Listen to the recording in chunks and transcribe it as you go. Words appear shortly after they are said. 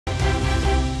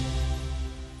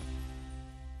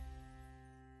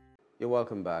You're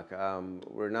welcome back.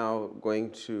 We're now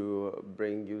going to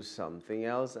bring you something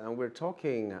else, and we're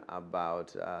talking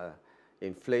about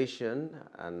inflation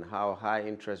and how high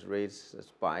interest rates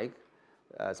spike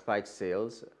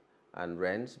sales and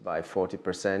rents by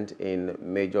 40% in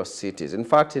major cities. In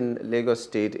fact, in Lagos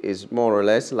State is more or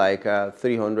less like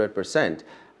 300%.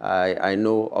 I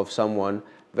know of someone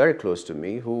very close to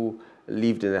me who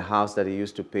lived in a house that he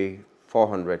used to pay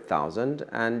 400,000,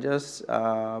 and just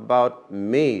about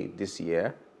May this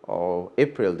year or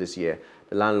April this year,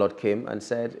 the landlord came and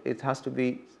said it has to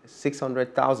be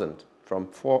 600,000, from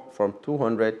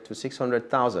 200 to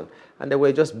 600,000, and they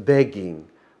were just begging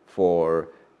for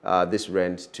this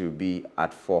rent to be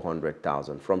at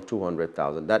 400,000 from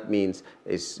 200,000. That means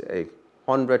it's a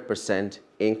 100%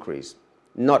 increase,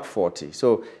 not 40.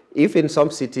 So if in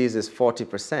some cities it's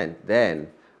 40%,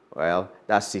 then well,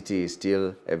 that city is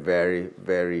still a very,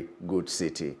 very good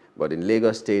city. But in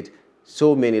Lagos State,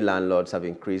 so many landlords have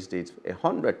increased it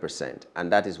 100%,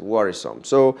 and that is worrisome.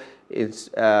 So it's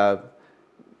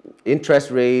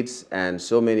interest rates and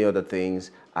so many other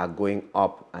things are going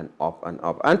up and up and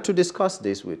up. And to discuss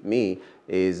this with me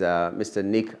is Mr.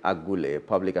 Nick Agule,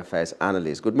 Public Affairs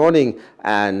Analyst. Good morning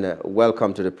and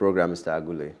welcome to the program, Mr.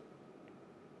 Agule.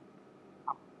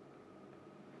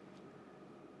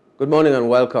 Good morning and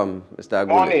welcome, Mr. Agule.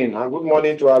 Good morning and good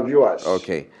morning to our viewers.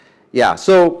 Okay. Yeah,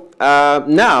 so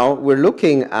now we're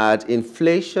looking at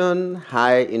inflation,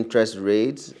 high interest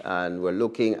rates, and we're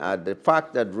looking at the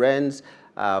fact that rents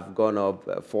have gone up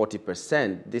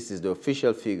 40%. This is the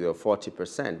official figure of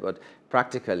 40%, but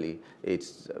practically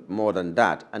it's more than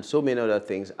that. And so many other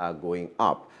things are going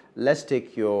up. Let's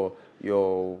take your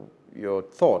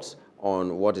thoughts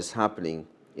on what is happening,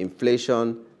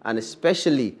 inflation, and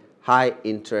especially high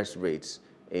interest rates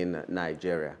in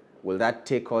Nigeria. Will that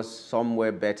take us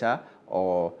somewhere better,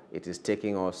 or it is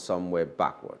taking us somewhere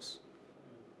backwards?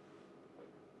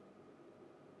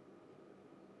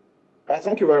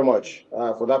 Thank you very much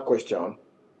for that question.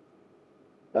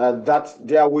 That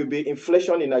there will be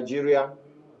inflation in Nigeria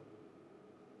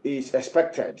is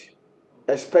expected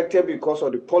because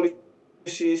of the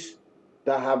policies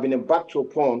that have been embarked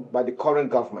upon by the current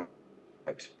government.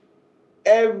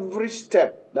 Every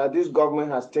step that this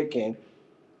government has taken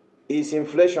is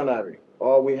inflationary,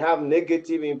 or we have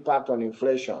negative impact on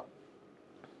inflation.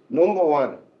 Number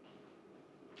one,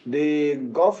 the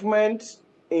government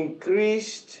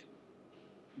increased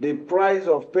the price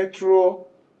of petrol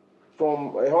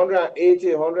from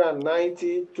 180,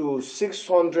 190 to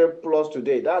 600 plus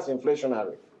today. That's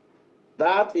inflationary.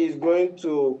 That is going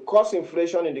to cause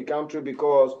inflation in the country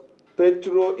because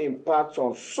petrol impacts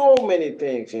on so many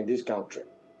things in this country.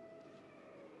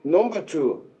 Number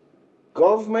two,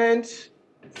 government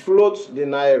floats the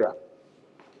naira,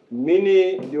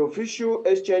 meaning the official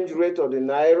exchange rate of the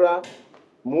naira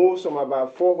moves from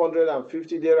about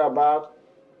 450 thereabout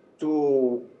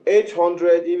to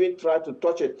 800, even try to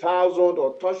touch 1,000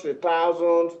 or touch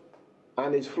 1,000,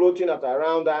 and it's floating at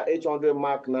around that 800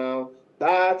 mark now.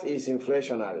 That is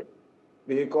inflationary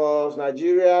because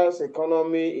Nigeria's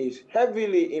economy is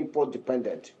heavily import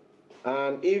dependent.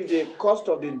 And if the cost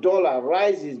of the dollar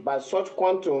rises by such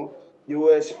quantum, you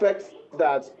will expect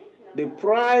that the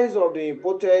price of the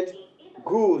imported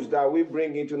goods that we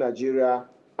bring into Nigeria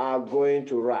are going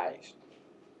to rise.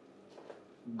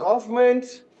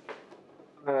 Government,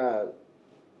 under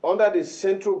the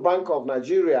Central Bank of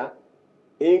Nigeria,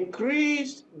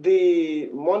 increased the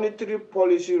monetary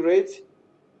policy rate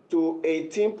to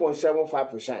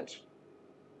 18.75%.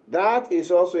 That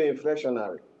is also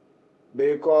inflationary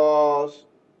because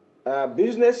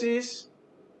businesses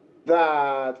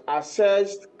that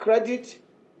assessed credit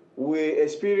will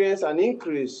experience an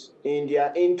increase in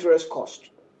their interest cost,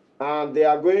 and they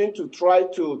are going to try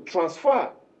to transfer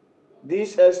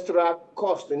this extra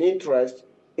cost and interest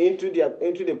into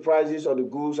the prices of the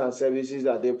goods and services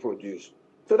that they produce.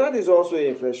 So that is also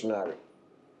inflationary.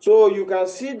 So you can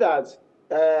see that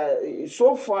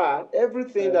so far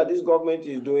everything that this government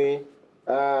is doing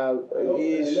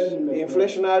is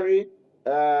inflationary,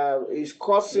 is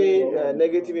causing a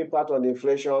negative impact on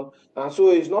inflation, and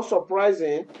so it's not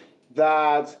surprising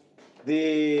that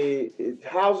the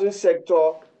housing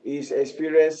sector is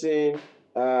experiencing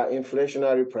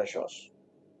inflationary pressures.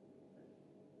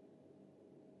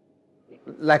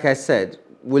 Like I said,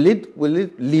 will it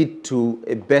lead to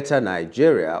a better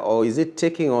Nigeria, or is it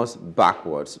taking us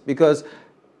backwards? Because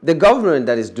the government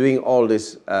that is doing all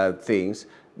these things,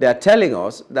 they're telling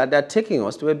us that they're taking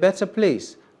us to a better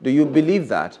place. Do you believe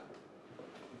that?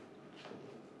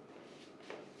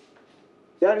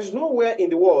 There is nowhere in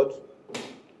the world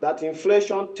that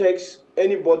inflation takes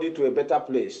anybody to a better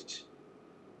place.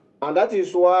 And that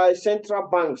is why central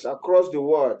banks across the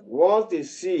world, once they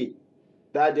see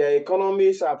that their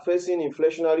economies are facing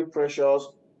inflationary pressures,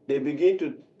 they begin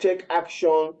to take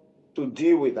action to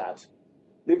deal with that.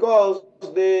 Because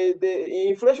the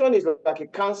inflation is like a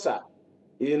cancer,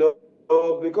 you know,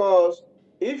 because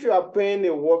if you are paying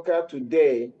a worker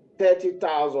today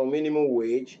 30,000 minimum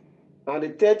wage, and the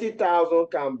 30,000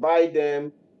 can buy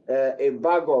them a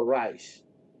bag of rice,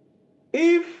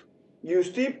 if you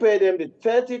still pay them the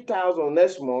 30,000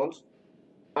 next month,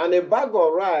 and a bag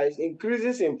of rice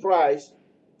increases in price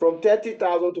from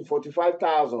 30,000 to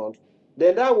 45,000,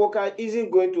 then that worker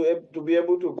isn't going to be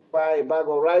able to buy a bag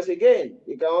of rice again.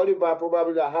 He can only buy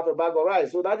probably half a bag of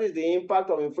rice. So that is the impact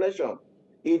of inflation.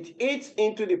 It eats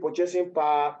into the purchasing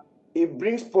power. It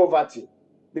brings poverty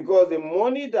because the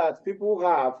money that people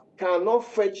have cannot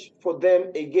fetch for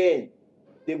them again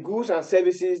the goods and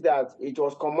services that it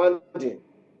was commanding.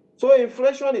 So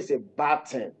inflation is a bad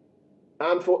thing.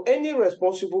 And for any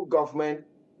responsible government,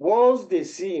 once they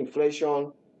see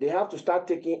inflation, they have to start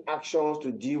taking actions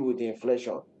to deal with the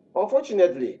inflation.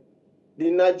 Unfortunately,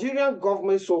 the Nigerian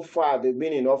government so far, they've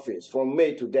been in office from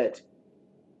May to date,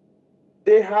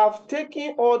 they have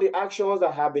taken all the actions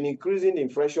that have been increasing the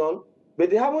inflation, but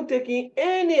they haven't taken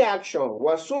any action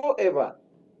whatsoever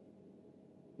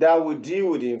that will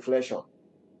deal with the inflation.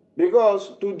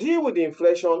 Because to deal with the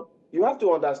inflation, you have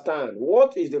to understand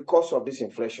what is the cause of this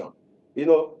inflation. You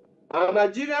know, and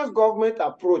Nigeria's government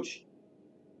approach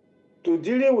to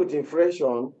dealing with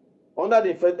inflation under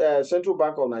the Central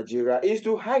Bank of Nigeria is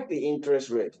to hike the interest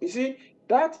rate. You see,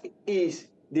 that is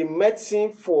the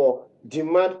medicine for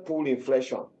demand pull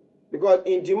inflation. Because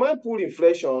in demand pull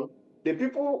inflation, the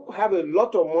people have a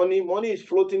lot of money, money is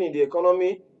floating in the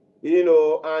economy, you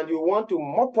know, and you want to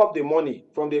mop up the money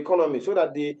from the economy so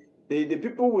that the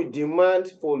people will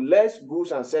demand for less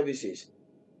goods and services.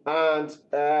 And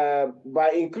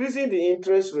by increasing the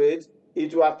interest rate,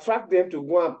 it will attract them to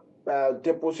go and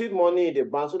deposit money in the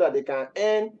bank so that they can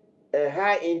earn a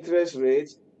high interest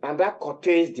rate, and that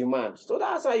curtails demand. So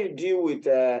that's how you deal with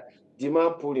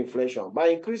demand pull inflation, by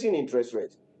increasing interest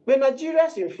rates. But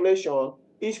Nigeria's inflation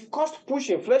is cost push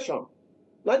inflation.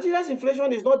 Nigeria's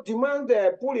inflation is not demand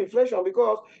pull inflation,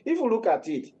 because if you look at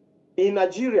it, in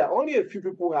Nigeria, only a few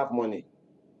people have money.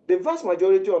 The vast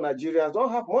majority of Nigerians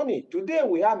don't have money. Today,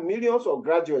 we have millions of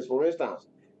graduates, for instance.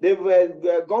 They've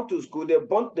gone to school, they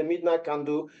burnt the midnight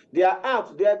candle, they are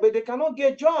out there, but they cannot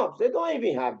get jobs. They don't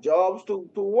even have jobs to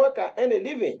work and earn a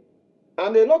living.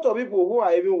 And a lot of people who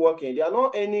are even working, they are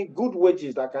not earning good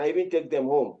wages that can even take them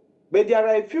home. But there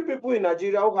are a few people in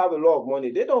Nigeria who have a lot of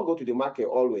money. They don't go to the market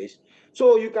always.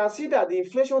 So you can see that the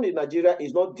inflation in Nigeria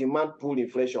is not demand pull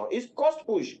inflation. It's cost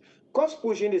push. Cost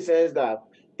push in the sense that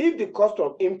if the cost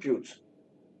of inputs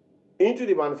into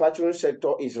the manufacturing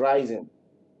sector is rising,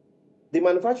 the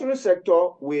manufacturing sector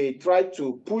will try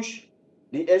to push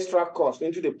the extra cost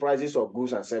into the prices of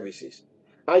goods and services.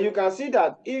 And you can see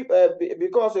that if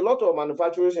because a lot of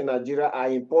manufacturers in Nigeria are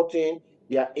importing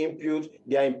their inputs,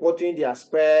 they are importing their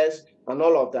spares and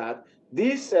all of that,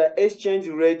 this exchange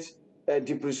rate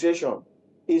depreciation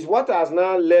is what has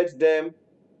now led them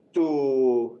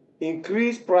to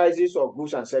increase prices of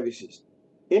goods and services.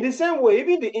 In the same way,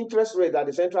 even the interest rate that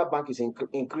the central bank is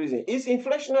increasing is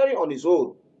inflationary on its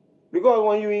own. Because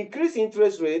when you increase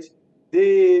interest rates,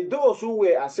 those who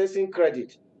were accessing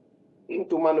credit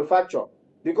to manufacture,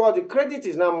 because the credit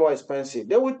is now more expensive,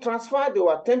 they will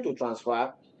attempt to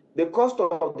transfer the cost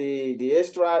of the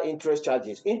extra interest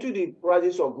charges into the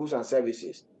prices of goods and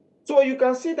services. So you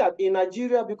can see that in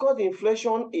Nigeria, because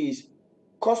inflation is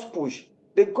cost push,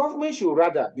 the government should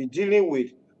rather be dealing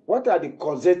with what are the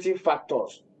causative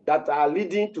factors that are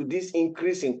leading to this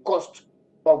increase in cost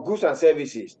of goods and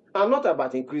services, and not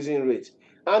about increasing rates.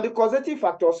 And the causative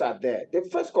factors are there. The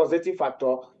first causative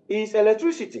factor is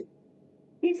electricity.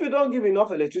 If you don't give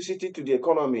enough electricity to the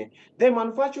economy, then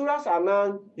manufacturers are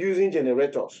now using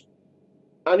generators.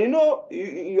 And you know,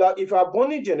 if you are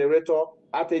burning generator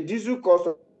at a diesel cost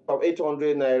of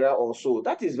 800 naira or so,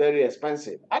 that is very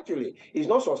expensive. Actually, it's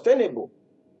not sustainable.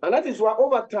 And that is why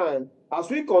over time, as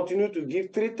we continue to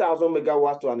give 3,000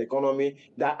 megawatts to an economy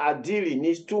that ideally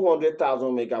needs 200,000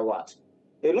 megawatts,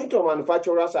 a lot of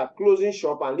manufacturers are closing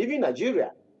shop and leaving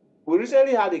Nigeria. We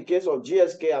recently had a case of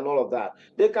GSK and all of that.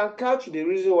 They can couch the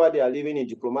reason why they are living in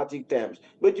diplomatic terms,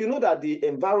 but you know that the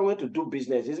environment to do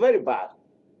business is very bad.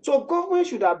 So government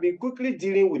should have been quickly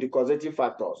dealing with the causative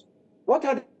factors. What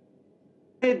are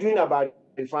they doing about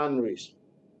refineries?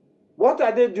 What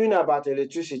are they doing about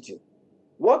electricity?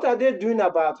 What are they doing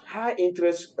about high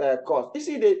interest costs? You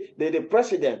see, the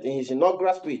president in his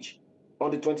inaugural speech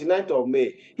on the 29th of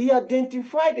May, he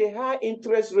identified the high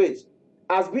interest rates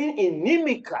as being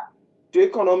inimical to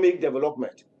economic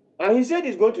development. And he said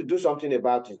he's going to do something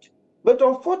about it. But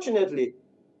unfortunately,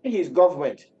 his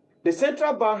government, the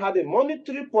central bank had a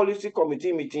monetary policy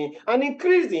committee meeting and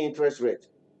increased the interest rate.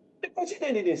 The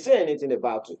president didn't say anything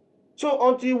about it. So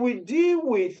until we deal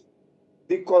with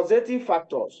the causative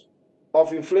factors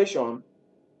of inflation,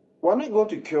 we're not going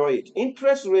to cure it.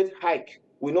 Interest rate hike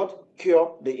will not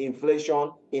cure the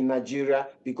inflation in Nigeria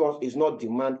because it's not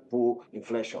demand pull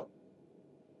inflation.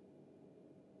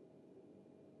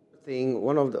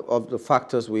 One of the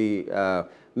factors we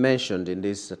mentioned in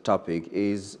this topic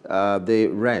is the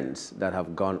rents that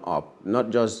have gone up. Not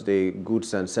just the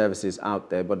goods and services out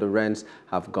there, but the rents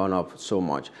have gone up so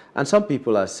much. And some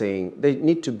people are saying there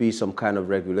need to be some kind of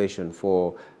regulation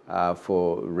for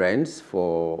rents,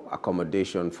 for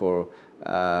accommodation, for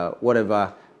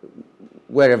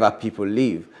wherever people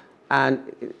live.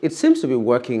 And it seems to be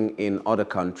working in other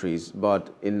countries,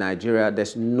 but in Nigeria,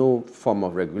 there's no form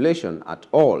of regulation at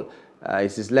all.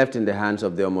 It is left in the hands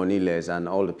of the Omoniles and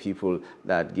all the people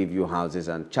that give you houses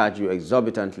and charge you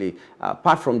exorbitantly.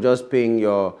 Apart from just paying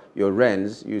your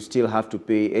rents, you still have to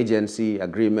pay agency,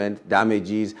 agreement,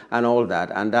 damages, and all that.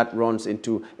 And that runs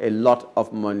into a lot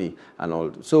of money and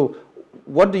all. So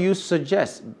what do you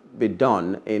suggest be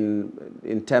done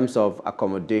in terms of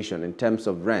accommodation, in terms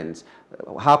of rents?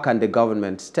 How can the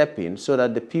government step in so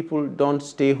that the people don't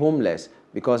stay homeless?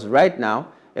 Because right now,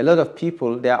 a lot of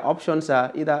people, their options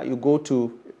are either you go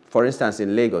to, for instance,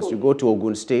 in Lagos, you go to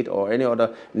Ogun State or any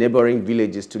other neighboring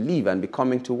villages to live and be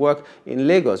coming to work in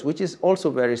Lagos, which is also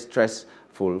very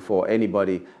stressful for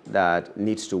anybody that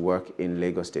needs to work in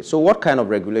Lagos State. So what kind of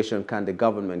regulation can the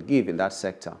government give in that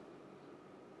sector?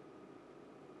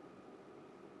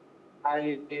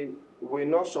 I will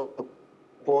not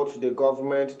support the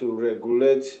government to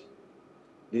regulate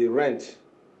the rent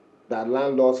that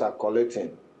landlords are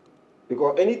collecting.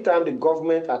 Because anytime the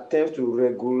government attempts to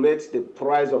regulate the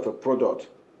price of a product,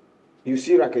 you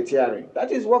see racketeering.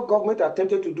 That is what government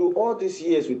attempted to do all these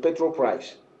years with petrol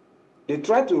price. They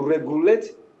try to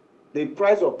regulate the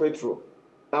price of petrol.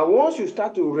 And once you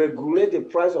start to regulate the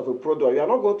price of a product, you are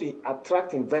not going to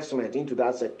attract investment into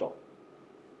that sector.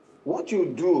 What you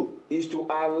do is to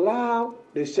allow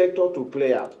the sector to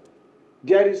play out.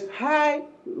 There is high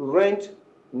rent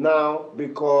now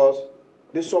because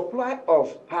the supply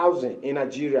of housing in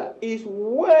Nigeria is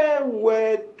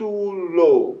way too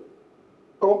low.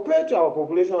 Compared to our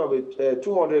population of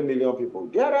 200 million people,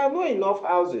 there are not enough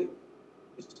housing.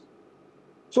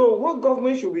 So what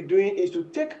government should be doing is to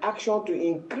take action to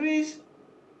increase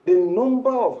the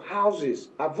number of houses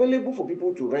available for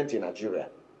people to rent in Nigeria.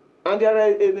 And there are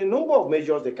a number of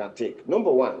measures they can take.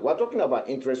 Number one, we're talking about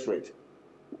interest rate.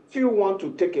 If you want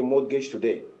to take a mortgage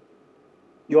today,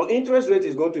 your interest rate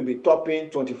is going to be topping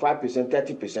 25%,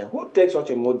 30%. Who takes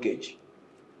such a mortgage?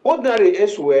 Ordinary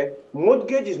elsewhere,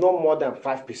 mortgage is not more than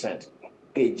 5%.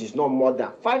 Mortgage is not more than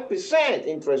 5%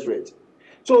 interest rate.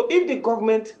 So if the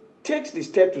government takes the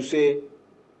step to say,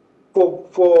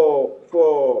 for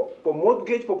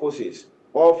mortgage purposes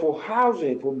or for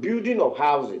housing, for building of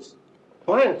houses,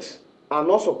 banks are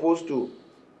not supposed to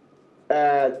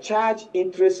charge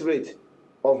interest rate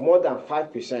of more than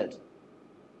 5%.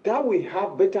 That will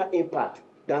have better impact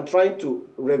than trying to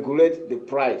regulate the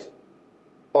price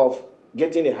of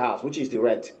getting a house, which is the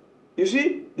rent. You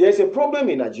see, there's a problem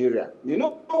in Nigeria. You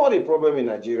know what the problem in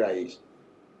Nigeria is?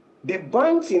 The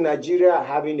banks in Nigeria are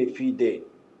having a field day.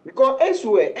 Because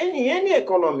elsewhere, any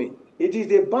economy, it is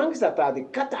the banks that are the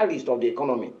catalyst of the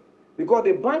economy. Because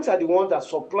the banks are the ones that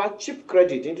supply cheap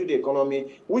credit into the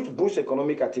economy, which boosts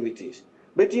economic activities.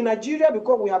 But in Nigeria,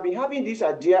 because we have been having this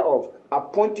idea of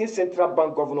appointing central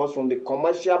bank governors from the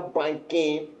commercial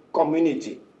banking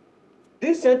community,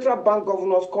 these central bank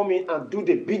governors come in and do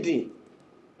the bidding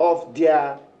of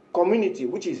their community,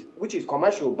 which is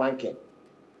commercial banking.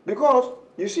 Because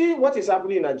you see what is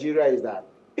happening in Nigeria is that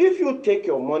if you take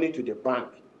your money to the bank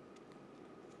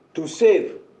to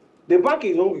save, the bank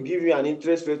is going to give you an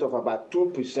interest rate of about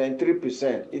 2%,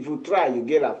 3%. If you try, you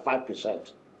get like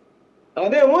 5%.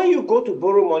 And then when you go to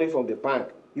borrow money from the bank,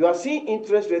 you are seeing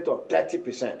interest rate of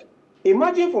 30%.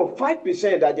 Imagine from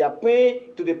 5% that they are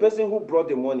paying to the person who brought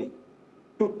the money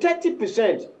to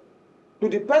 30% to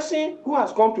the person who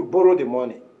has come to borrow the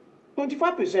money.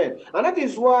 25%. And that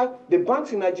is why the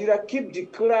banks in Nigeria keep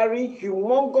declaring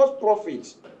humongous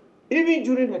profits. Even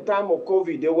during the time of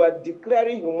COVID, they were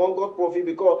declaring humongous profit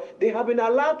because they have been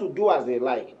allowed to do as they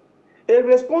like. A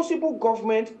responsible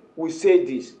government will say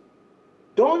this: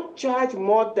 don't charge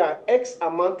more than X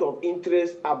amount of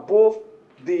interest above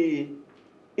the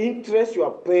interest you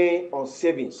are paying on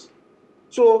savings.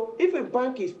 So if a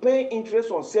bank is paying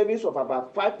interest on savings of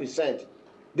about 5%,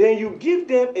 then you give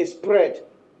them a spread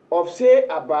of, say,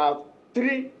 about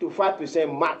 3 to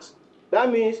 5% max.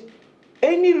 That means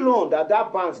any loan that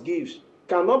that bank gives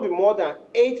cannot be more than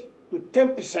 8 to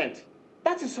 10%.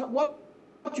 That is what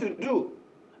you do.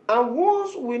 And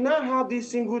once we now have this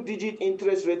single-digit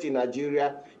interest rate in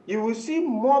Nigeria, you will see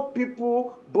more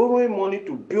people borrowing money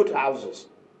to build houses,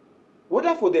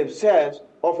 whether for themselves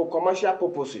or for commercial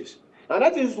purposes. And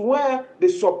that is where the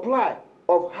supply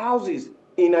of houses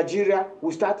in Nigeria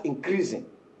will start increasing.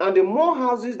 And the more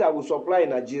houses that will supply in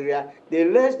Nigeria, the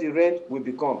less the rent will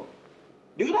become.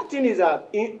 The other thing is that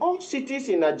in all cities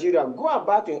in Nigeria, go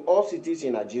about in all cities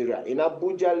in Nigeria, in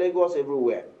Abuja, Lagos,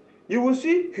 everywhere, you will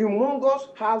see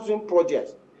humongous housing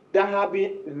projects that have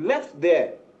been left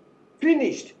there,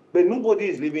 finished, but nobody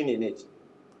is living in it.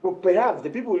 But perhaps the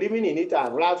people living in it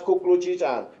are rats, cockroaches,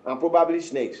 and probably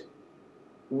snakes.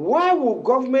 Why will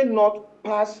government not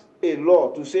pass a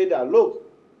law to say that, look,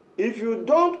 if you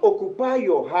don't occupy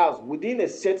your house within a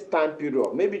set time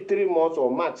period, maybe 3 months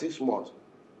or max 6 months,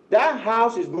 that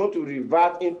house is going to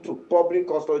revert into public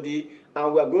custody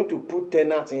and we are going to put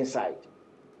tenants inside.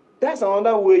 That's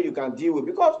another way you can deal with,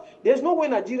 because there's no way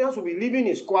Nigerians will be living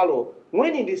in squalor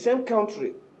when in the same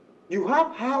country you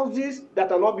have houses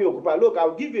that are not being occupied. Look,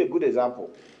 I'll give you a good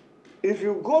example. If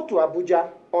you go to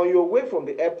Abuja on your way from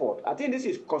the airport, I think this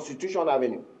is Constitution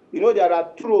Avenue. You know, there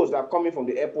are two roads that are coming from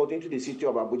the airport into the city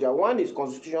of Abuja. One is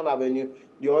Constitution Avenue,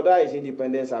 the other is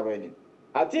Independence Avenue.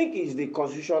 I think it's the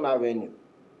Constitution Avenue.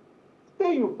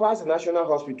 When you pass the National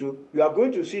Hospital, you are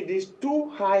going to see these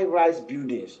two high-rise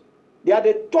buildings. They are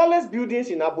the tallest buildings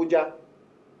in Abuja.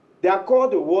 They are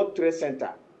called the World Trade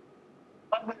Center.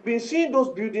 I've been seeing those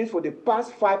buildings for the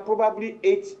past 5, probably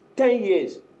 8, 10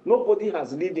 years. Nobody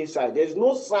has lived inside. There's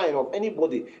no sign of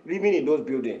anybody living in those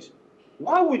buildings.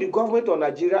 Why would the government of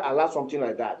Nigeria allow something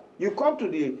like that? You come to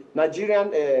the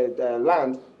Nigerian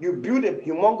land, you build a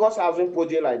humongous housing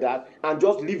project like that and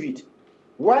just leave it.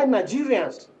 Why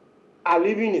Nigerians are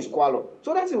living in squalor?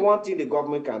 So that's the one thing the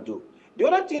government can do. The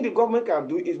other thing the government can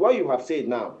do is what you have said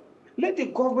now. Let the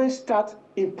government start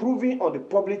improving on the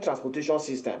public transportation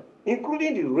system,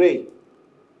 including the rail.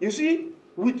 You see,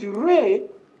 with rail,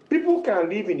 people can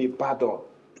live in Ibadan,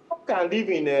 people can live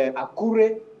in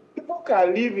Agule, people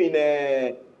can live in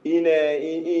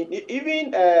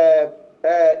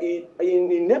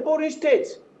neighboring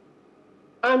states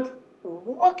and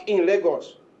work in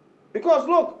Lagos. Because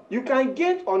look, you can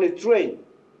get on a train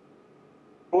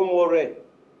from More.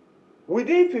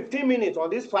 Within 15 minutes on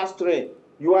this fast train,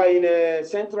 you are in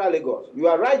central Lagos. You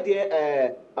are right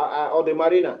there on the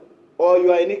marina, or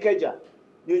you are in Ikeja.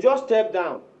 You just step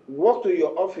down, walk to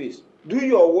your office, do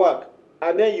your work,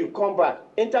 and then you come back,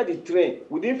 enter the train.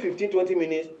 Within 15, 20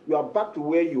 minutes, you are back to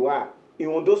where you are in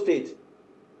Ondo State.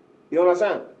 You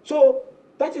understand? So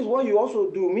that is what you also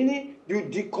do, meaning you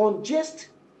decongest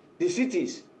the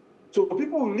cities. So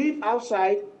people live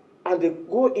outside and they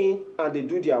go in and they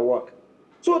do their work.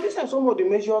 So these are some of the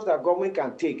measures that government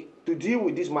can take to deal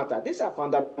with this matter. These are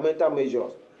fundamental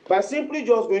measures. By simply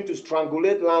just going to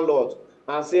strangulate landlords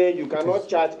and saying you cannot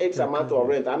charge X amount of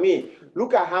rent. I mean,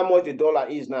 look at how much the dollar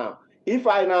is now. If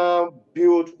I now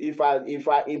build, if I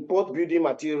import building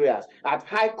materials at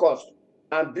high cost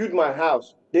and build my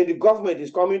house, then the government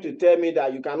is coming to tell me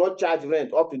that you cannot charge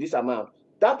rent up to this amount.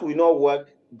 That will not work.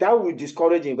 That will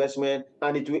discourage investment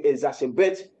and it will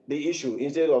exacerbate the issue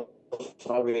instead of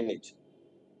solving it.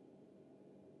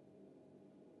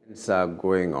 It's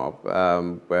going up.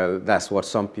 Well, that's what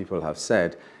some people have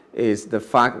said, is the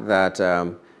fact that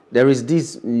there is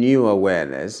this new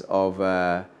awareness of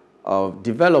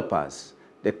developers.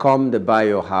 They come, they buy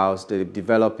your house, they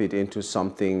develop it into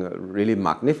something really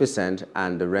magnificent,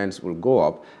 and the rents will go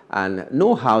up, and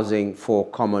no housing for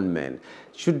common men.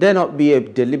 Should there not be a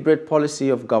deliberate policy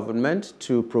of government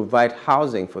to provide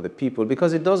housing for the people?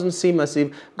 Because it doesn't seem as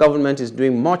if government is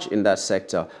doing much in that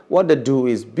sector. What they do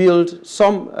is build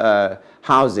some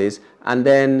houses and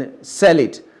then sell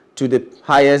it to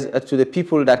the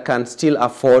people that can still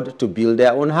afford to build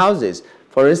their own houses.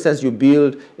 For instance, you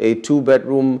build a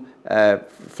 2-bedroom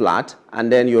flat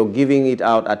and then you're giving it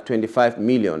out at 25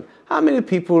 million. How many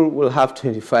people will have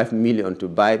 25 million to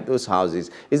buy those houses?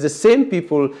 It's the same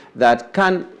people that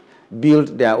can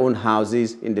build their own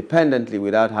houses independently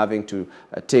without having to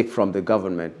take from the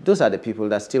government. Those are the people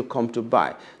that still come to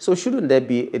buy. So shouldn't there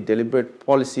be a deliberate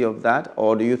policy of that?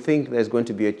 Or do you think there's going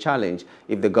to be a challenge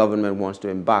if the government wants to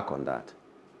embark on that?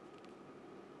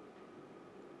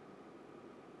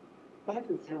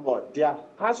 There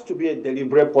has to be a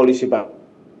deliberate policy by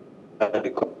the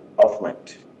government.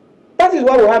 government. That is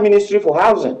why we have Ministry for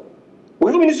Housing.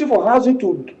 We have Ministry for Housing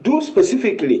to do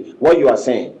specifically what you are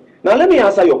saying. Now, let me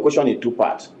answer your question in two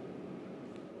parts.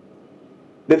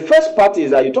 The first part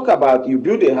is that you talk about you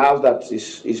build a house that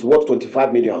is worth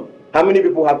 25 million. How many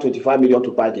people have 25 million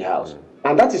to buy the house?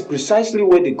 And that is precisely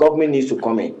where the government needs to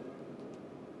come in.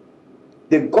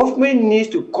 The government needs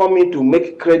to come in to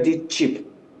make credit cheap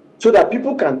so that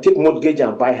people can take mortgage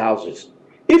and buy houses.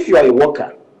 If you are a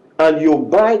worker and you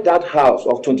buy that house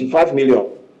of 25 million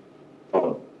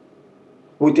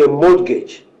with a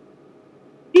mortgage,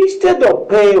 instead of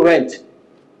paying rent,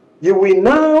 you will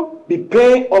now be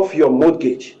paying off your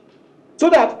mortgage so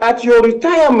that at your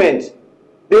retirement,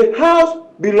 the house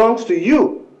belongs to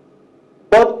you.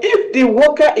 But if the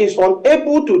worker is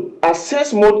unable to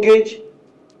access mortgage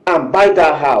and buy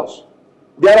that house,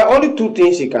 there are only two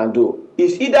things he can do.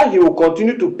 It's either he will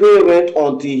continue to pay rent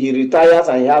until he retires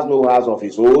and he has no house of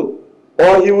his own,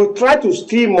 or he will try to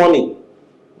steal money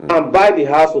and buy the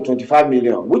house for 25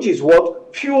 million, which is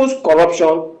what fuels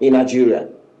corruption in Nigeria.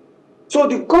 So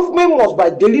the government must, by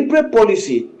deliberate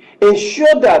policy,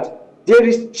 ensure that there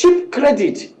is cheap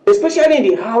credit, especially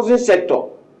in the housing sector,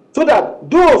 so that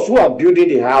those who are building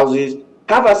the houses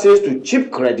have access to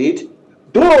cheap credit,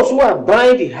 those who are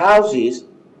buying the houses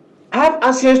have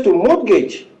access to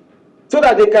mortgage, so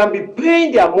that they can be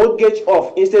paying their mortgage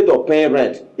off instead of paying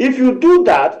rent. If you do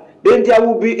that, then there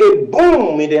will be a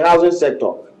boom in the housing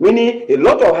sector, meaning a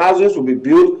lot of houses will be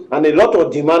built and a lot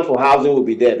of demand for housing will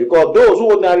be there, because those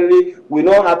who ordinarily will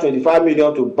not have 25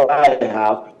 million to buy a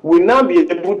house will now be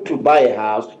able to buy a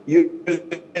house using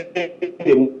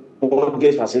the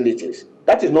mortgage facilities.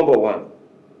 That is number one.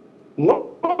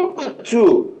 Number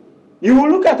two, you will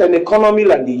look at an economy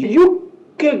like the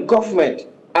UK government,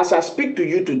 as I speak to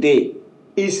you today,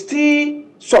 is still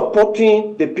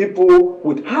supporting the people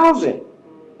with housing.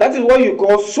 That is what you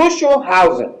call social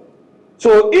housing.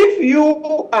 So if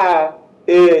you are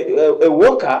a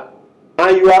worker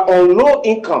and you are on low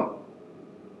income,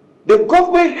 the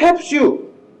government helps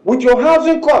you with your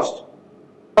housing cost.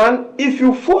 And if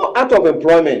you fall out of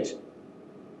employment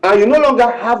and you no longer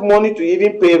have money to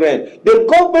even pay rent, the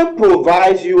government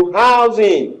provides you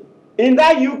housing in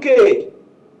that UK.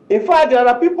 In fact, there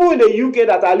are people in the UK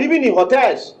that are living in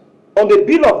hotels on the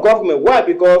bill of government. Why?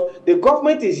 Because the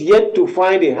government is yet to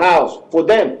find a house for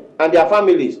them and their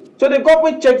families. So the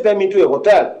government checks them into a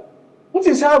hotel. This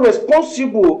is how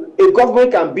responsible a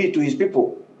government can be to his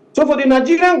people. So for the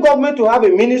Nigerian government to have a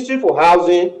ministry for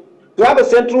housing, to have a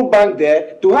central bank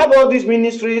there, to have all these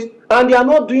ministries, and they are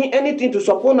not doing anything to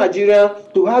support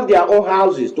Nigerians to have their own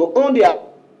houses, to own their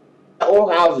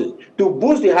own houses, to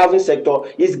boost the housing sector,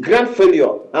 is grand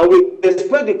failure. And we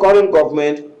expect the current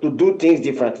government to do things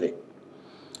differently.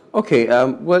 Okay,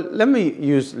 well, let me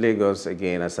use Lagos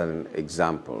again as an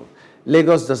example.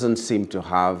 Lagos doesn't seem to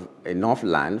have enough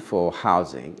land for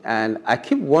housing, and I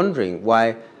keep wondering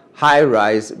why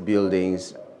high-rise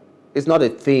buildings is not a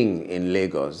thing in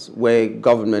Lagos, where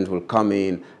government will come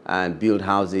in and build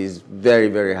houses, very,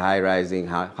 very high-rising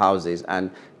houses, and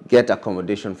get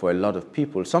accommodation for a lot of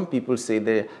people. Some people say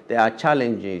there are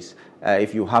challenges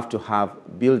if you have to have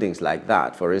buildings like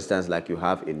that, for instance, like you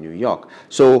have in New York.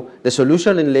 So the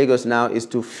solution in Lagos now is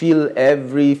to fill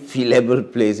every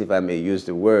fillable place, if I may use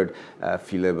the word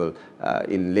fillable,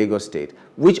 in Lagos State,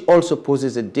 which also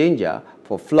poses a danger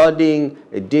for flooding,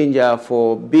 a danger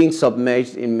for being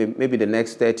submerged in maybe the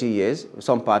next 30 years,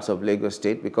 some parts of Lagos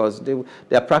State, because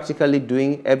they are practically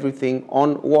doing everything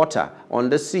on water, on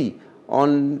the sea,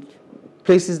 on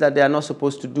places that they are not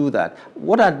supposed to do that.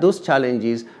 What are those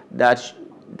challenges that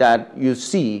you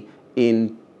see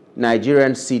in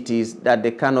Nigerian cities that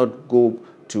they cannot go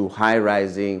to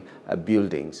high-rising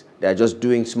buildings? They're just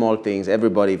doing small things.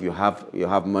 Everybody, if you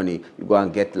have money, you go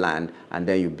and get land, and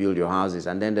then you build your houses,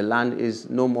 and then the land is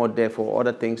no more there for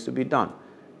other things to be done.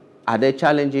 Are there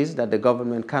challenges that the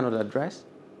government cannot address?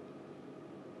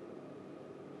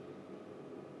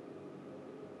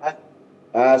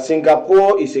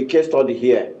 Singapore is a case study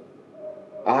here.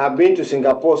 I have been to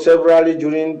Singapore severally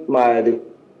during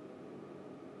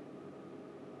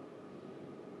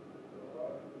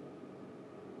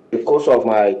the course of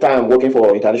my time working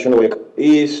for international work.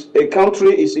 Is a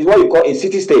country, is what you call a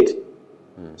city-state.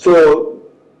 So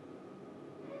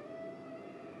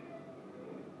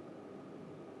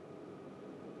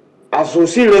as you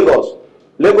see Lagos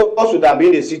would have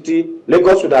been the city,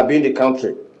 Lagos would have been the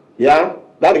country. Yeah?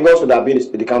 That Lagos would have been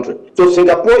the country. So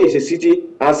Singapore is a city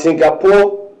and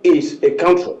Singapore is a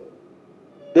country.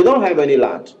 They don't have any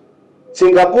land.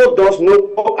 Singapore does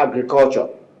no agriculture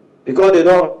because they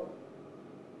don't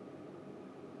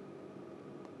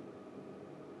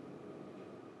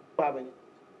have any.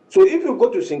 So if you go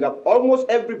to Singapore, almost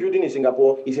every building in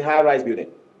Singapore is a high-rise building.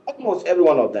 Almost every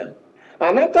one of them.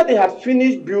 And after they have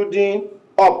finished building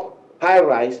up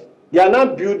high-rise, they are now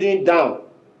building down.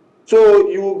 So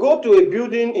you go to a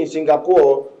building in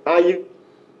Singapore and you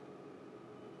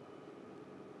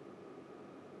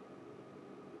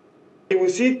will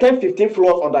see 10, 15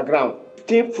 floors underground,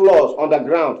 15 floors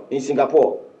underground in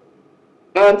Singapore.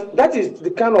 And that is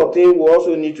the kind of thing we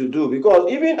also need to do,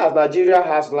 because even as Nigeria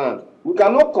has land, we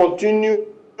cannot continue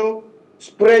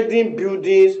spreading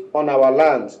buildings on our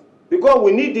lands, because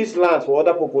we need this land for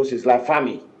other purposes like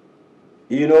farming,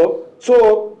 you know.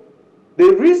 So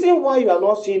the reason why you are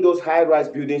not seeing those high-rise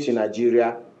buildings in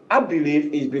Nigeria, I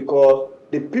believe, is because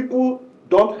the people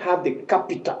don't have the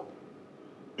capital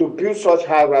to build such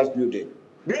high-rise building.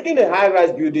 Building a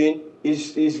high-rise building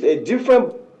is a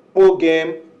different ball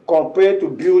game compared to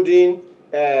building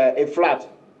a flat.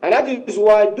 And that is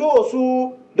why those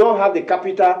who don't have the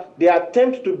capital, they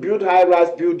attempt to build high-rise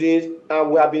buildings,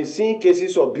 and we have been seeing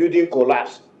cases of building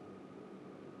collapse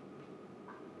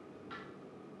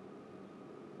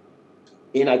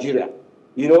in Nigeria,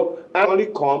 you know, and only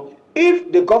come if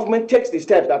the government takes the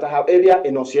steps that I have earlier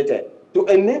enunciated to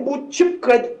enable cheap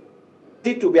credit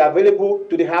to be available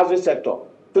to the housing sector,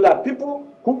 so that people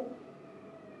who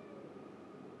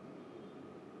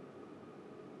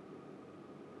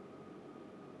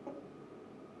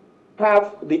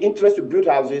have the interest to build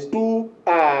houses who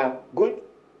are going.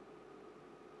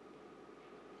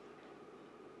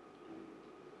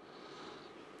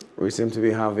 We seem to be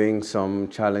having some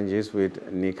challenges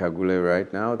with Nick Agule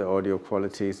right now. The audio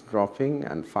quality is dropping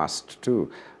and fast too.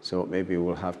 So maybe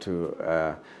we'll have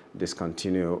to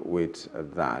discontinue with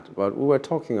that. But we were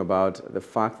talking about the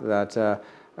fact that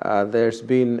there's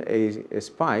been a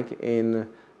spike in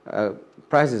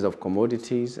prices of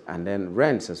commodities and then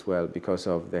rents as well because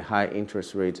of the high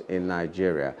interest rates in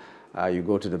Nigeria. You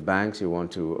go to the banks, you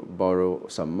want to borrow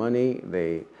some money,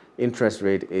 the interest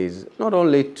rate is not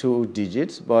only 2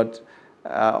 digits, but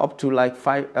up to like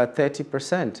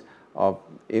 30% of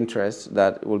interest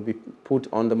that will be put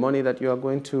on the money that you are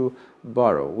going to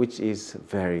borrow, which is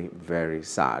very, very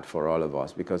sad for all of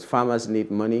us, because farmers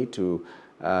need money to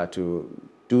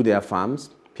do their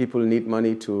farms. People need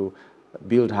money to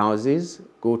build houses,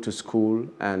 go to school,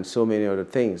 and so many other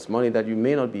things. Money that you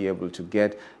may not be able to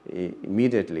get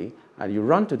immediately, and you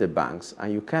run to the banks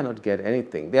and you cannot get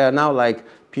anything. They are now like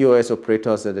POS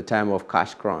operators at the time of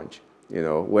cash crunch, you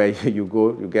know, where you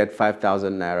go, you get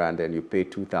 5,000 naira and then you pay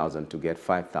 2,000 to get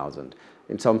 5,000.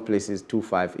 In some places,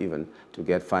 2,500 even to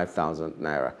get 5,000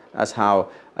 naira. That's how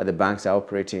the banks are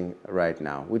operating right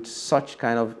now. With such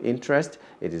kind of interest,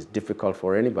 it is difficult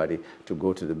for anybody to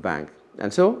go to the bank.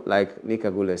 And so, like Nick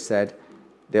Agule said,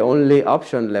 the only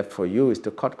option left for you is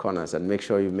to cut corners and make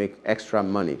sure you make extra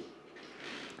money.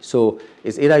 So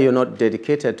it's either you're not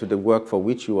dedicated to the work for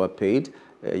which you are paid,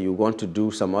 you want to do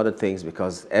some other things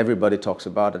because everybody talks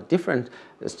about a different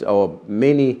or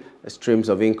many streams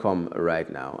of income right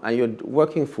now, and you're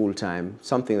working full-time,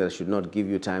 something that should not give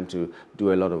you time to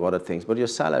do a lot of other things, but your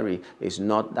salary is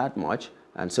not that much.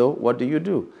 And so what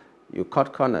do? You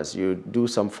cut corners, you do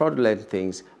some fraudulent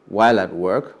things while at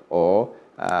work, or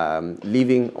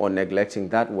leaving or neglecting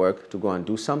that work to go and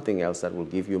do something else that will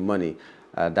give you money,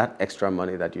 that extra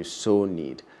money that you so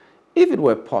need. If it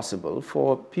were possible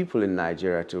for people in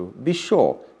Nigeria to be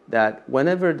sure that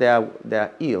whenever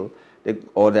they're ill,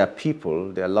 or their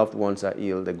people, their loved ones are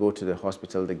ill, they go to the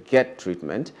hospital, they get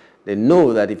treatment, they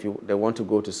know that if they want to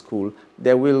go to school,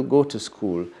 they will go to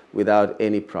school without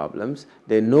any problems.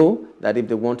 They know that if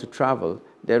they want to travel,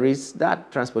 there is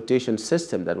that transportation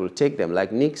system that will take them.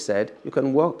 Like Nick said, you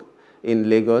can work in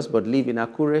Lagos but live in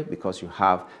Akure because you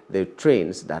have the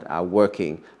trains that are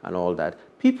working and all that.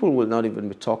 People will not even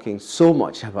be talking so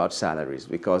much about salaries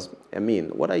because, I mean,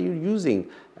 what are you using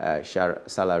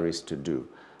salaries to do?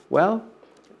 Well,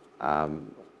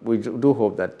 we do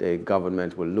hope that the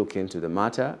government will look into the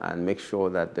matter and make sure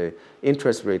that the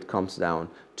interest rate comes down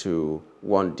to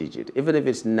 1 digit, even if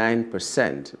it's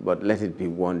 9%, but let it be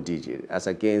 1 digit, as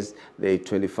against the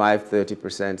 25,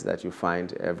 30% that you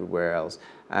find everywhere else.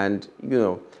 And, you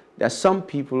know, there are some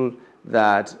people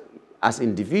that, as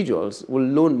individuals, will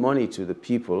loan money to the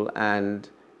people and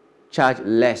charge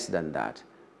less than that.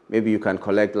 Maybe you can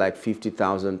collect like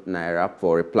 50,000 naira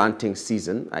for a planting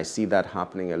season. I see that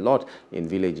happening a lot in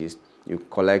villages. You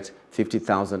collect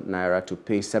 50,000 naira to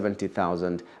pay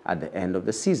 70,000 at the end of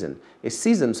the season. A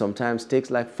season sometimes takes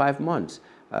like 5 months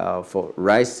for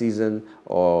rice season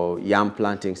or yam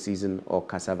planting season or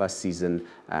cassava season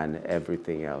and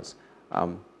everything else.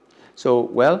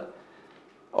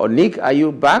 Nick, are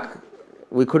you back?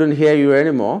 We couldn't hear you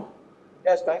anymore.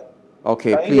 Yes,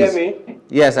 Okay, can you hear please. me?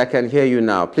 Yes, I can hear you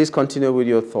now. Please continue with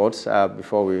your thoughts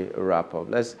before we wrap up.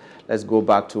 Let's go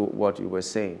back to what you were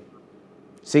saying.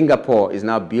 Singapore is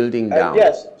now building down.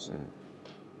 Yes.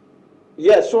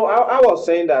 Yes, so I was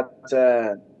saying that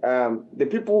the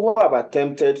people who have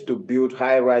attempted to build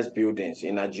high-rise buildings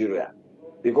in Nigeria,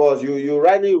 because you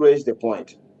rightly raised the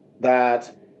point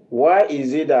that why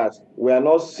is it that we are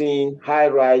not seeing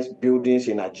high-rise buildings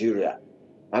in Nigeria?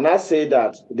 And I say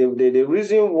that the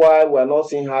reason why we are not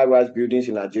seeing high-rise buildings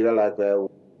in Nigeria, like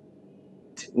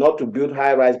not to build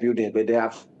high-rise buildings, but they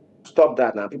have stopped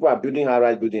that now. People are building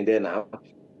high-rise buildings there now.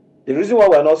 The reason why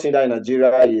we're not seeing that in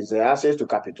Nigeria is access to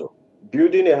capital.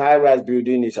 Building a high-rise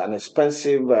building is an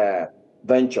expensive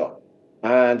venture.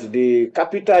 And the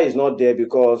capital is not there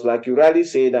because, like you rightly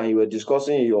said, and you were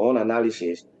discussing in your own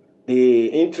analysis, the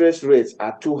interest rates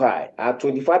are too high. At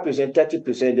 25%,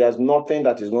 30%, there's nothing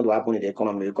that is going to happen in the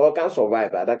economy because it can't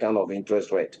survive at that kind of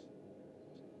interest rate.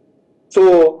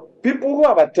 So people who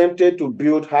have attempted to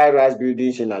build high-rise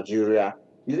buildings in Nigeria,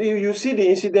 you see the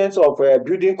incidents of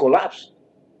building collapse.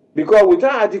 Because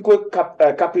without adequate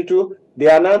capital, they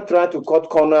are now trying to cut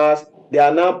corners. They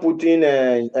are now putting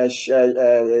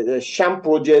a sham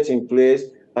projects in place,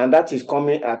 and that is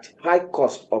coming at high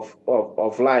cost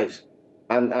of lives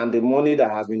and the money that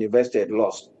has been invested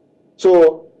lost.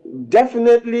 So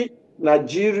definitely,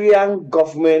 Nigerian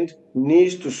government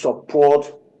needs to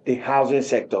support the housing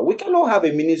sector. We cannot have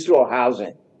a ministry of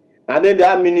housing, and then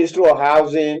that ministry of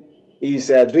housing is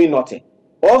doing nothing.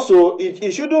 Also,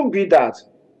 it shouldn't be that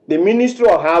the Ministry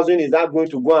of Housing is not going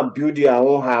to go and build their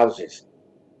own houses.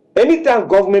 Anytime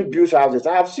government builds houses,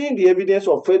 I have seen the evidence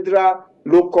of federal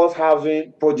low-cost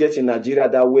housing projects in Nigeria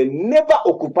that were never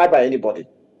occupied by anybody.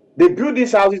 They build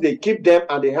these houses, they keep them,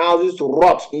 and the houses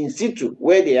rot in situ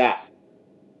where they are.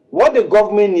 What the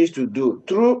government needs to do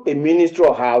through a Ministry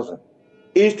of Housing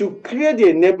is to create the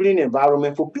enabling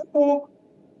environment for people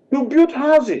to build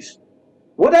houses,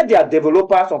 whether they are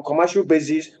developers on commercial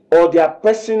basis or their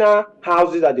personal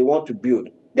houses that they want to build,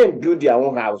 then build their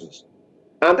own houses.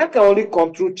 And that can only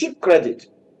come through cheap credit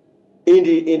in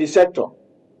the sector.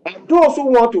 And those who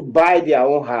want to buy their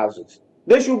own houses,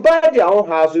 they should buy their own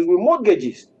houses with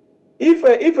mortgages.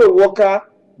 If a worker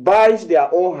buys their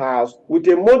own house with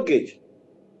a mortgage,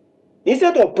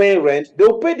 instead of paying rent, they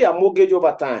will pay their mortgage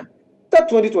over time. After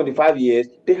 20, 25 years,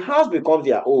 the house becomes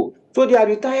their own. So they are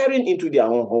retiring into their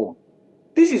own home.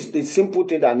 This is the simple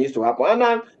thing that needs to happen. And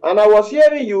I was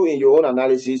hearing you in your own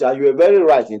analysis, and you were very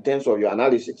right in terms of your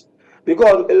analysis.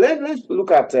 Because let's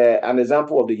look at an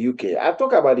example of the UK. I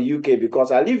talk about the UK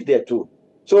because I live there too.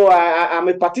 So I'm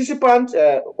a participant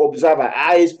observer.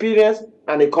 I experience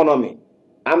an economy.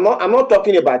 I'm not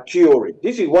talking about theory.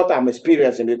 This is what I'm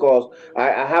experiencing because I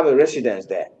have a residence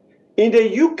there. In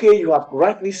the UK, you have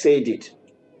rightly said it.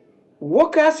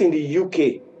 Workers in the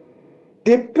UK,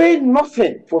 they pay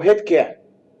nothing for healthcare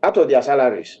out of their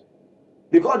salaries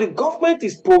because the government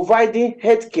is providing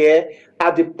healthcare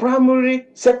at the primary,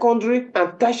 secondary,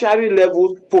 and tertiary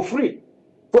levels for free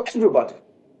for everybody.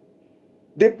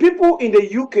 The people in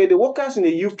the UK, the workers in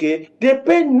the UK, they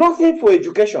pay nothing for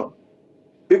education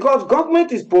because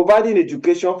government is providing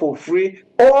education for free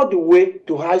all the way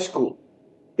to high school.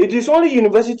 It is only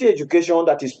university education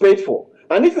that is paid for.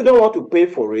 And if you don't want to pay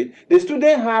for it, the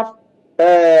students have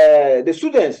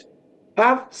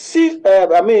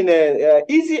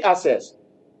easy access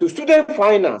to student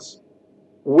finance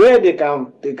where they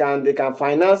can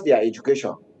finance their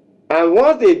education. And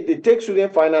once they take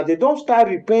student finance, they don't start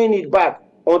repaying it back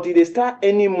until they start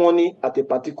earning money at a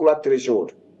particular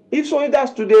threshold. If so, if that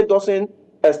student doesn't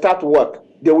start work,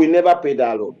 they will never pay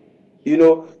that loan. You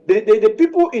know, the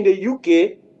people in the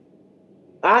UK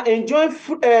are enjoying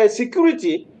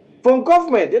security from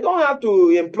government. They don't have to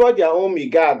employ their own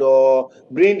guard or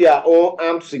bring their own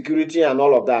armed security and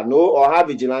all of that, no, or have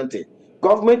vigilante.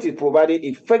 Government is providing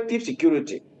effective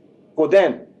security for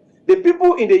them. The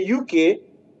people in the UK,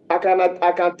 I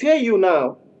can tell you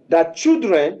now that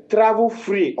children travel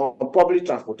free on public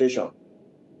transportation.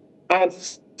 And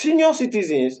senior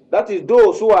citizens, that is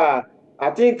those who are, I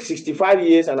think, 65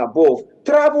 years and above,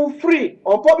 travel free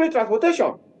on public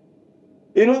transportation.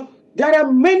 You know, there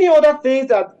are many other things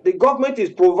that the government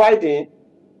is providing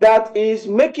that is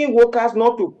making workers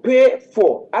not to pay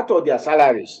for out of their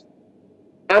salaries.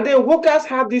 And then workers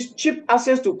have this cheap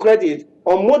access to credit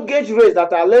on mortgage rates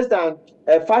that are less than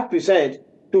 5%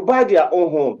 to buy their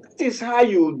own home. That is how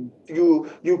you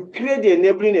create the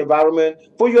enabling environment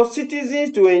for your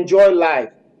citizens to enjoy life.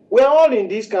 We're all in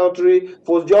this country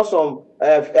for just some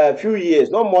few years,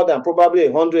 not more than probably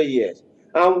 100 years.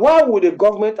 And why would the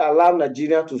government allow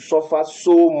Nigeria to suffer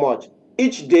so much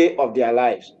each day of their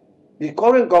lives. The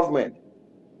current government,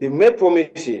 they make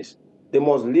promises, they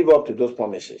must live up to those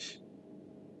promises.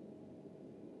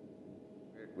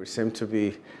 We seem to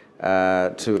be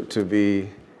to be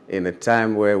in a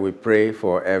time where we pray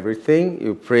for everything.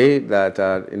 You pray that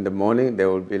in the morning there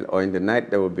will be, or in the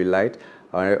night there will be light,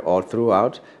 all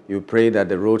throughout. You pray that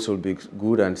the roads will be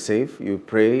good and safe. You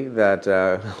pray that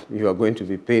you are going to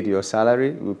be paid your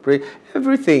salary. You pray.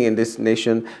 Everything in this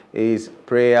nation is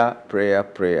prayer, prayer,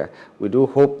 prayer. We do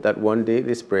hope that one day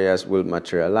these prayers will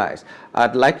materialize.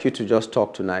 I'd like you to just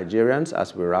talk to Nigerians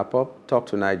as we wrap up. Talk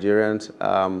to Nigerians.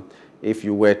 If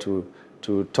you were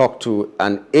to talk to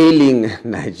an ailing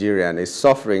Nigerian, a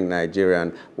suffering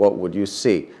Nigerian, what would you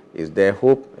say? Is there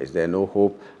hope? Is there no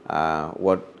hope?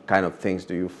 What kind of things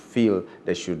do you feel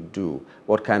they should do?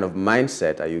 What kind of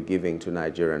mindset are you giving to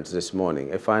Nigerians this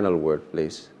morning? A final word,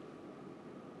 please.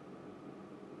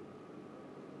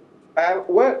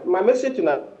 Well, my message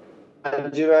to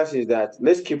Nigerians is that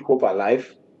let's keep hope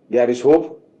alive. There is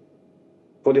hope.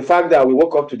 For the fact that we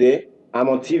woke up today, I'm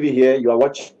on TV here, you are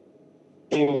watching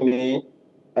me,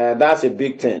 that's a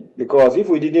big thing. Because if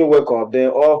we didn't wake up, then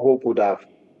all hope would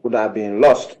have been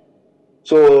lost.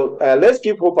 So let's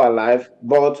keep hope alive,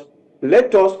 but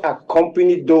let us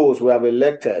accompany those we have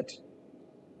elected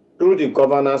through the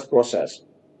governance process.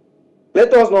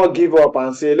 Let us not give up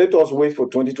and say, let us wait for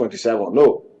 2027.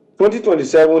 No,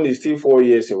 2027 is still 4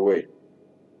 years away.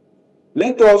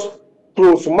 Let us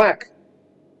close mark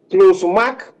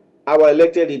our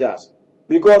elected leaders.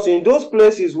 Because in those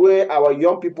places where our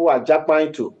young people are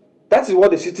jackpine to, that is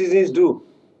what the citizens do.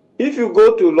 If you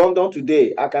go to London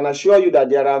today, I can assure you that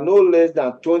there are no less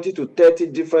than 20 to 30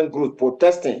 different groups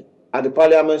protesting at the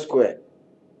Parliament Square.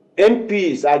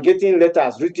 MPs are getting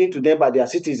letters written to them by their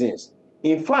citizens.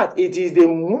 In fact, it is the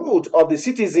mood of the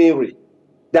citizenry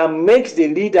that makes the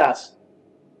leaders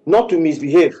not to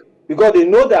misbehave, because they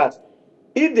know that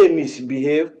if they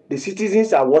misbehave, the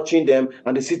citizens are watching them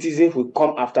and the citizens will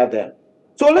come after them.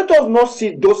 So let us not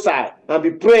sit docile and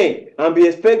be praying and be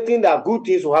expecting that good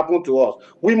things will happen to us.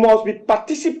 We must be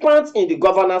participants in the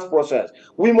governance process.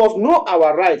 We must know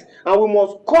our rights and we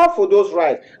must call for those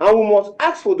rights and we must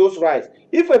ask for those rights.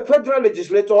 If a federal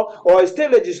legislator or a state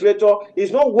legislator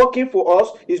is not working for us,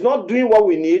 is not doing what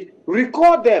we need,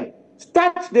 recall them.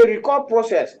 Start the recall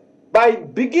process. By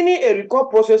beginning a recall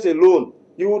process alone,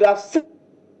 you would have seen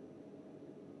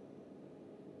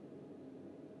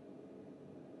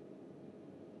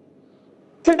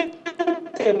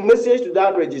a message to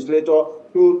that legislator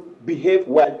to behave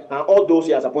well and all those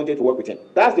he has appointed to work with him.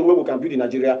 That's the way we can build a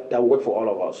Nigeria that will work for all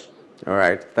of us. All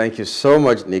right. Thank you so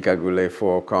much, Nick Agule,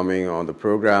 for coming on the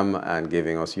program and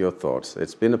giving us your thoughts.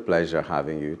 It's been a pleasure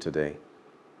having you today.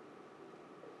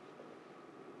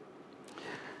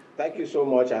 Thank you so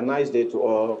much. A nice day to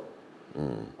all.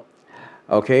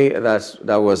 Okay,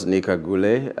 that was Nick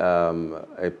Agule,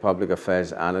 a public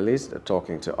affairs analyst,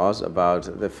 talking to us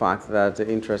about the fact that the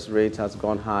interest rate has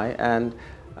gone high, and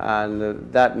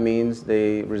that means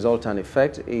the resultant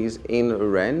effect is in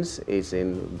rents, it's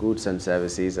in goods and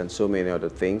services, and so many other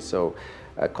things. So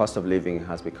cost of living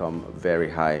has become very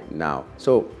high now.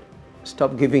 So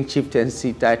stop giving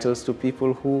chieftaincy titles to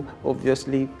people who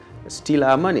obviously steal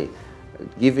our money.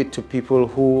 Give it to people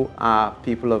who are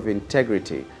people of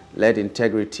integrity. Let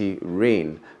integrity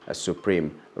reign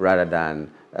supreme rather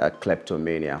than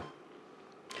kleptomania.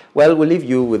 Well, we'll leave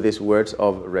you with these words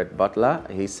of Red Butler.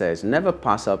 He says, never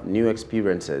pass up new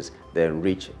experiences, they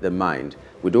enrich the mind.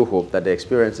 We do hope that the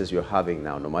experiences you're having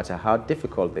now, no matter how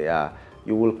difficult they are,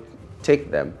 you will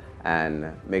take them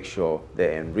and make sure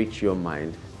they enrich your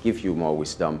mind, give you more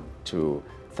wisdom to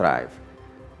thrive.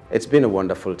 It's been a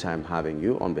wonderful time having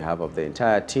you. On behalf of the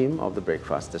entire team of The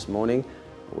Breakfast this morning,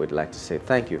 we'd like to say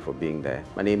thank you for being there.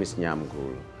 My name is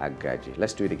Agule Agaji.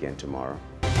 Let's do it again tomorrow.